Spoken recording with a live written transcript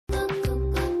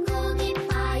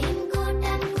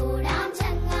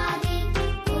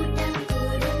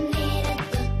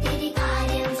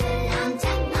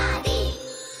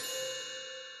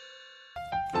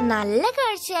നല്ല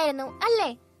കാഴ്ചയായിരുന്നു അല്ലേ?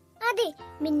 അതെ,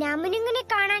 മിന്നാമിനുങ്ങിനെ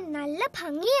കാണാൻ നല്ല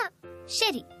ഭംഗിയാ.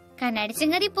 ശരി, കണ്ണാടി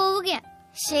ചങ്ങാതി പോവുകയാ.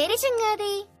 ശരി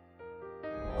ചങ്ങാതി.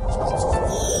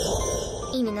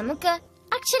 ഇനി നമുക്ക്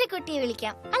അക്ഷരക്കുട്ടിയെ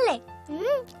വിളിക്കാം അല്ലേ?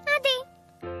 അതെ.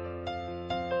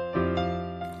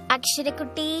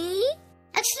 അക്ഷരക്കുട്ടി,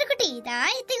 അക്ഷരക്കുട്ടി ഇതാ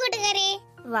എത്തി കൂട്ടുകാരെ.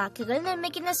 വാക്കുകൾ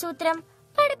നിർമ്മിക്കുന്ന സൂത്രം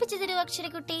പഠിപ്പിച്ചു തരൂ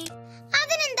അക്ഷരക്കുട്ടി.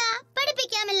 അതിനെന്താ,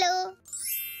 പഠിപ്പിക്കാമല്ലോ.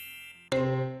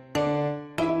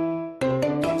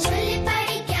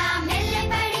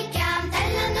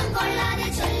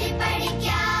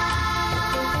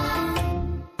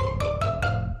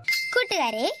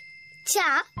 കൂട്ടുകാരെ, ച,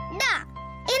 ഡ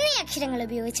എന്നീ അക്ഷരങ്ങൾ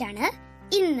ഉപയോഗിച്ചാണ്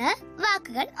ഇന്ന്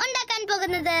വാക്കുകൾ ഉണ്ടാക്കാൻ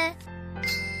പോകുന്നത്.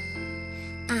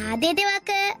 ആദ്യത്തെ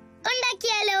വാക്ക്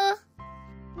ഉണ്ടാക്കിയാലോ?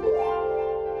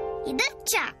 ഇത്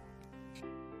ച.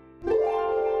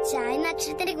 ച എന്ന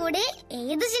അക്ഷരത്തിന്റെ കൂടെ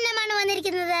ഏത് ചിഹ്നമാണ്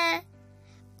വന്നിരിക്കുന്നത്?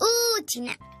 ഊ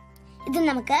ചിഹ്നം. ഇത്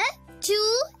നമുക്ക് ചു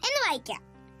എന്ന് വായിക്കാം.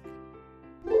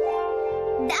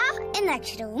 ഡ എന്ന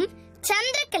അക്ഷരവും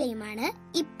ചന്ദ്രക്കലയുമാണ്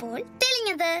ഇപ്പോൾ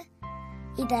തെളിഞ്ഞത്.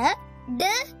 ഇത് ഡ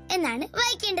എന്നാണ്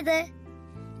വായിക്കേണ്ടത്.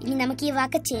 ഇനി നമുക്ക് ഈ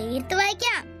വാക്ക് ചേർത്ത്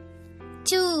വായിക്കാം.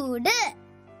 ചൂട്,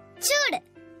 ചൂട്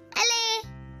അല്ലേ?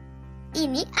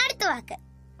 ഇനി അടുത്ത വാക്ക്.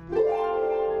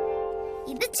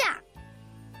 ഇത് ച.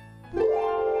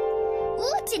 ഊ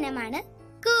ചിഹ്നമാണ്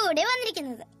കൂടെ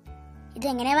വന്നിരിക്കുന്നത്.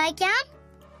 ഇതെങ്ങനെ വായിക്കാം?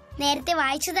 നേരത്തെ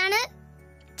വായിച്ചതാണ്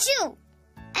ചു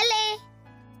അല്ലേ?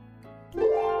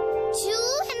 ചു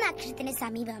എന്ന അക്ഷരത്തിന്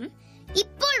സമീപം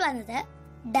ഇപ്പോൾ വന്നത്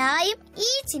ഡായും ഈ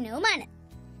ചിഹ്നവുമാണ്.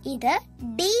 ഇത്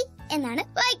ഡി എന്നാണ്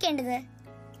വായിക്കേണ്ടത്.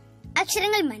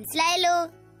 അക്ഷരങ്ങൾ മനസ്സിലായല്ലോ.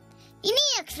 ഇനി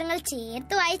ഈ അക്ഷരങ്ങൾ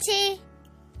ചേർത്ത് വായിച്ചേ,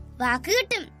 വാക്ക്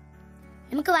കിട്ടും.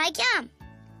 നമുക്ക് വായിക്കാം.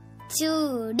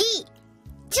 ചൂടി,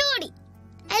 ചൂടി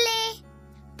അല്ലേ?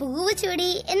 പൂവ് ചൂടി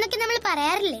എന്നൊക്കെ നമ്മൾ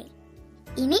പറയാറില്ലേ?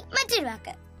 ഇനി മറ്റൊരു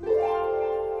വാക്ക്.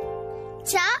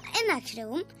 ച എന്ന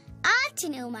അക്ഷരവും ആ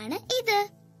ചിഹ്നവുമാണ് ഇത്.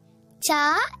 ച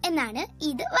എന്നാണ്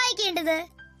ഇത് വായിക്കേണ്ടത്.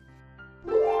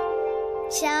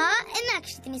 ച എന്ന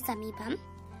അക്ഷരത്തിന് സമീപം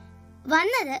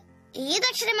വന്നത്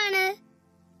ഏതക്ഷരമാണ്?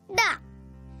 ഡ.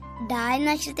 ഡ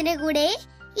എന്ന അക്ഷരത്തിന്റെ കൂടെ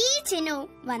ഈ ചിഹ്നവും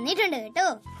വന്നിട്ടുണ്ട് കേട്ടോ.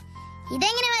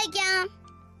 ഇതെങ്ങനെ വായിക്കാം?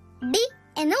 ഡി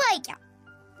എന്ന് വായിക്കാം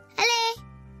അല്ലേ?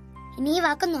 ഇനി ഈ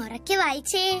വാക്കൊന്ന് ഉറക്കെ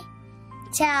വായിച്ചേ,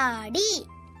 ചാടി.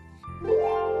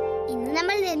 ഇന്ന്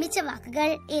നമ്മൾ നിർമ്മിച്ച വാക്കുകൾ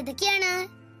ഏതൊക്കെയാണ്?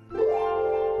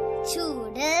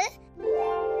 ചൂട്,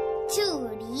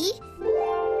 ചൂടി,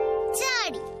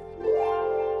 ചാടി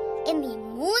എന്നീ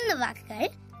 3 വാക്കുകൾ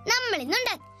നമ്മൾ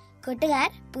ഇന്നുണ്ടാക്കി. കൂട്ടുകാർ,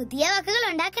 പുതിയ വാക്കുകൾ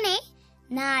ഉണ്ടാക്കണേ.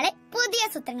 നാളെ പുതിയ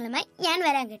സൂത്രങ്ങളുമായി ഞാൻ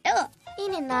വരാൻ കേട്ടോ.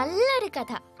 ഇനി നല്ലൊരു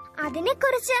കഥ.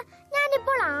 അതിനെക്കുറിച്ച്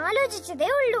ഞാനിപ്പോൾ ആലോചിച്ചതേ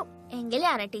ഉള്ളൂ. എങ്കിൽ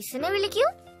ആന ടീച്ചറിനെ വിളിക്കൂ.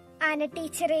 ആന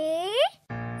ടീച്ചറേ.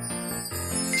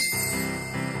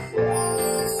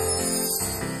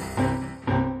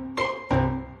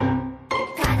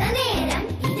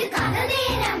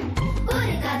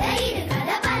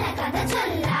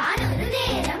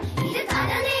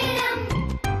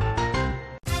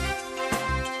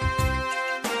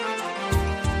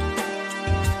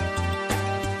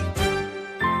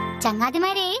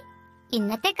 ചങ്ങാതിമാരെ,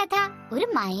 ഇന്നത്തെ കഥ ഒരു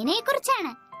മൈനയെ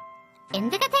കുറിച്ചാണ്.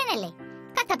 എന്ത് കഥയെന്നല്ലേ?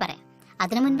 കഥ പറയാം.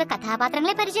 അതിനു മുൻപ്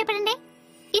കഥാപാത്രങ്ങളെ പരിചയപ്പെടണ്ടേ?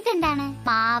 ഇതെന്താണ്?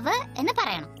 മാവ് എന്ന്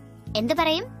പറയണം. എന്ത്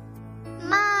പറയും?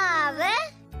 മാവ്.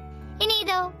 ഇനി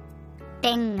ഇതോ?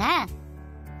 തെങ്ങ്.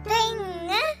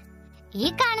 തെങ്ങ്. ഈ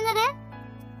കാണുന്നത്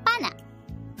പന.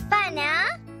 പന.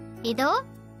 ഇതോ?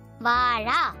 വാഴ.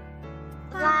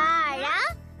 വാഴ.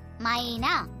 മൈന.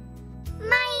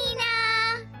 മൈന.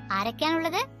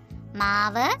 ആരൊക്കെയാണുള്ളത്?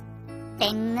 മാവ്,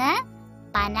 തെങ്ങ്,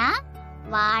 പന,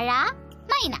 വാഴ,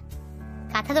 മൈന.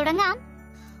 കഥ തുടങ്ങാം.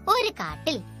 ഒരു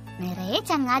കാട്ടിൽ നിറയെ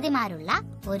ചങ്ങാതിമാരുള്ള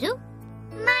ഒരു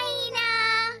മൈന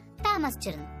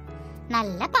താമസിച്ചിരുന്നു.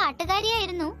 നല്ല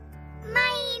പാട്ടുകാരിയായിരുന്നു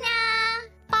മൈന.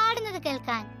 പാടുന്നത്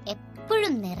കേൾക്കാൻ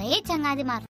എപ്പോഴും നിറയെ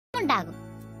ചങ്ങാതിമാർ ഉണ്ടാകും.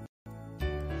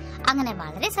 അങ്ങനെ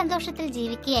വളരെ സന്തോഷത്തിൽ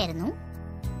ജീവിക്കുകയായിരുന്നു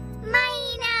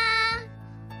മൈന.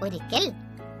 ഒരിക്കൽ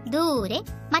ദൂരെ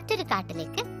മറ്റൊരു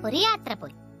കാട്ടിലേക്ക് ഒരു യാത്ര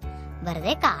പോയി.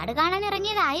 വെറുതെ കാട് കാണാൻ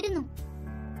ഇറങ്ങിയതായിരുന്നു.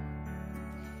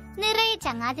 നിറയെ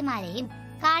ചങ്ങാതിമാരെയും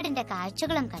കാടിന്റെ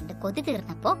കാഴ്ചകളും കണ്ട് കൊതി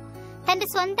തീർന്നപ്പോ തന്റെ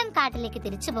സ്വന്തം കാട്ടിലേക്ക്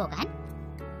തിരിച്ചു പോകാൻ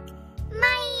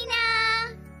മൈന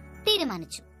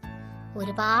തീരുമാനിച്ചു.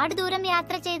 ഒരുപാട് ദൂരം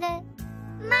യാത്ര ചെയ്ത്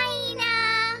മൈന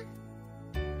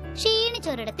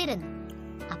ക്ഷീണിച്ചൊരിടത്തിരുന്നു.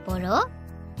 അപ്പോഴോ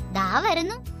ദാ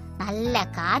വരുന്നു നല്ല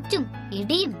കാറ്റും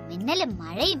ഇടിയും മിന്നലും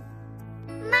മഴയും.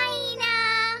 മൈന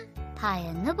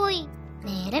ഭയന്നുപോയി.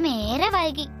 നേരമേറെ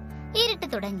വൈകി. ഇരുട്ട്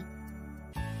തുടങ്ങി.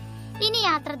 ഇനി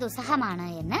യാത്ര ദുസ്സഹമാണ്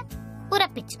എന്ന്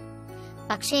ഉറപ്പിച്ചു.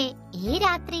 പക്ഷേ ഈ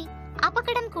രാത്രി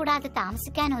അപകടം കൂടാതെ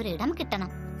താമസിക്കാൻ ഒരിടം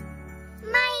കിട്ടണം.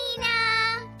 മൈന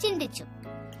ചിന്തിച്ചു.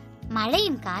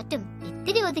 മഴയും കാറ്റും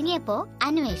ഇത്തിരി ഒതുങ്ങിയപ്പോ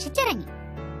അന്വേഷിച്ചിറങ്ങി.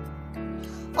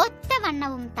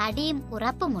 ഒത്തവണ്ണവും തടിയും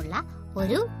ഉറപ്പുമുള്ള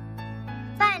ഒരു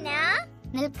പന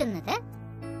നിൽക്കുന്നത്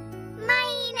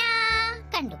മൈന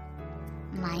കണ്ടു.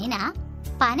 മൈന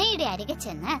പനയുടെ അരികെ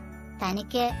ചെന്ന്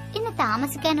തനിക്ക് ഇന്ന്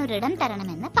താമസിക്കാൻ ഒരിടം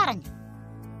തരണമെന്ന് പറഞ്ഞു.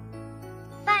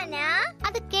 പന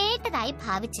അത് കേട്ടതായി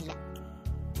ഭാവിച്ചില്ല.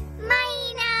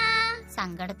 മൈന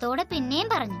സങ്കടത്തോടെ പിന്നെയും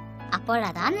പറഞ്ഞു.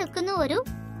 അപ്പോഴതാ നിൽക്കുന്നു ഒരു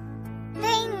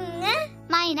തെങ്ങ്.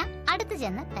 മൈന അടുത്തു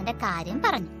ചെന്ന് തന്റെ കാര്യം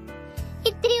പറഞ്ഞു.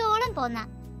 ഇത്തിരിയോളം പോന്ന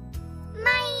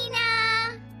മൈന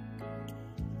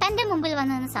തന്റെ മുമ്പിൽ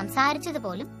വന്ന് സംസാരിച്ചത്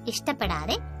പോലും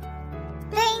ഇഷ്ടപ്പെടാതെ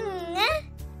തെങ്ങ്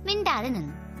മിണ്ടാതെ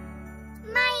നിന്നു.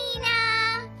 മൈന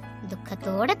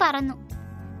ദുഃഖത്തോടെ പറന്നു.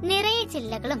 നിറയെ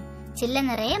ചില്ലകളും ചില്ല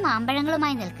നിറയെ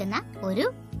മാമ്പഴങ്ങളുമായി നിൽക്കുന്ന ഒരു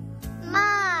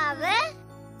മാവ്.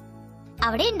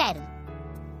 അവിടെ ഉണ്ടായിരുന്നു.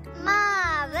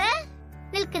 മാവ്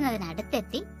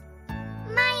നിൽക്കുന്നതിനടുത്തെത്തി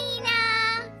മൈന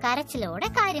കരച്ചിലോടെ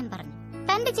കാര്യം പറഞ്ഞു.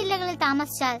 തന്റെ ചില്ലകളിൽ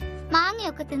താമസിച്ചാൽ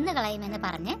മാങ്ങയൊക്കെ തിന്നുകളയുമെന്ന്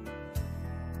പറഞ്ഞ്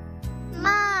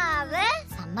മാവ്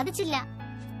സമ്മതിച്ചില്ല.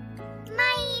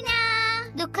 മൈന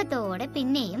ദുഃഖത്തോടെ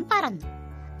പിന്നെയും പറന്നു.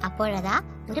 അപ്പോഴതാ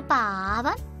ഒരു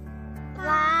പാവം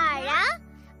വാഴ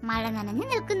മഴ നനഞ്ഞു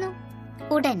നിൽക്കുന്നു.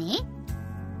 ഉടനെ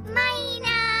മൈന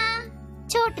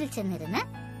ചോട്ടിൽ ചെന്നിരുന്ന്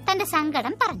തന്റെ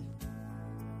സങ്കടം പറഞ്ഞു.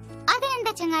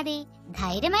 അതെന്താ ചങ്ങാതി,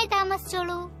 ധൈര്യമായി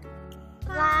താമസിച്ചോളൂ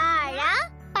വാഴ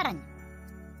പറഞ്ഞു.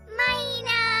 മൈന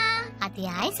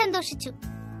അതിയായി സന്തോഷിച്ചു.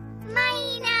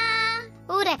 മൈന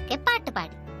ഊരൊക്കെ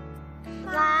പാട്ടുപാടി.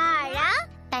 വാഴ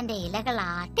തന്റെ ഇലകൾ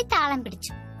ആട്ടി താളം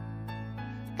പിടിച്ചു.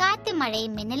 കാറ്റും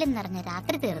മഴയും മിന്നലും നിറഞ്ഞ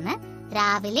രാത്രി തീർന്ന്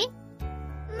രാവിലെ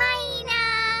മൈന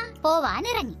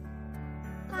പോവാനിറങ്ങി.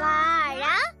 വാഴ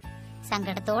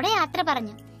സങ്കടത്തോടെ യാത്ര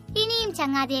പറഞ്ഞു. ഇനിയും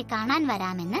ചങ്ങാതിയെ കാണാൻ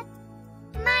വരാമെന്ന്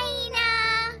മൈന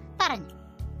പറഞ്ഞു.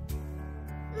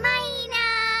 മൈന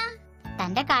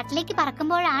തന്റെ കാട്ടിലേക്ക്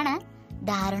പറക്കുമ്പോഴാണ്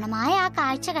ദാരുണമായ ആ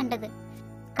കാഴ്ച കണ്ടത്.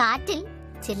 കാറ്റിൽ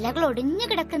ചില്ലകൾ ഒടിഞ്ഞു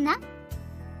കിടക്കുന്ന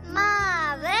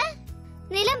മാവ്.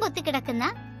 നിലം പൊത്തിക്കിടക്കുന്ന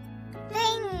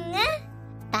തെങ്ങ്.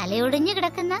 തലയൊടിഞ്ഞു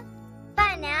കിടക്കുന്ന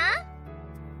പന.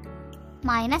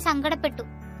 മൈന സങ്കടപ്പെട്ടു.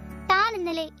 താൻ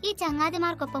ഇന്നലെ ഈ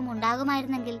ചങ്ങാതിമാർക്കൊപ്പം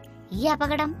ഉണ്ടാകുമായിരുന്നെങ്കിൽ ഈ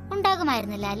അപകടം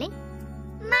ഉണ്ടാകുമായിരുന്നില്ല അല്ലേ?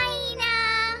 മൈന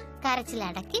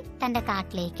കരച്ചിലടക്കി തന്റെ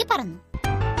കാട്ടിലേക്ക് പറന്നു.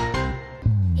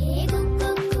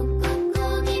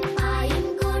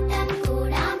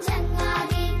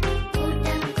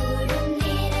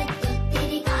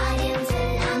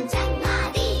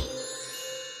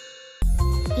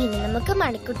 ഇനി നമുക്ക്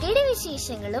മണിക്കുട്ടിയുടെ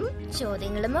വിശേഷങ്ങളും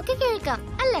ചോദ്യങ്ങളും ഒക്കെ കേൾക്കാം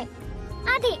അല്ലേ?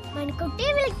 അതെ,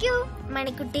 മണിക്കുട്ടിയെ വിളിക്കൂ.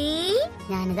 മണിക്കുട്ടി,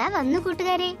 ഞാനിതാ വന്നു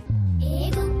കൂട്ടുകാരെ.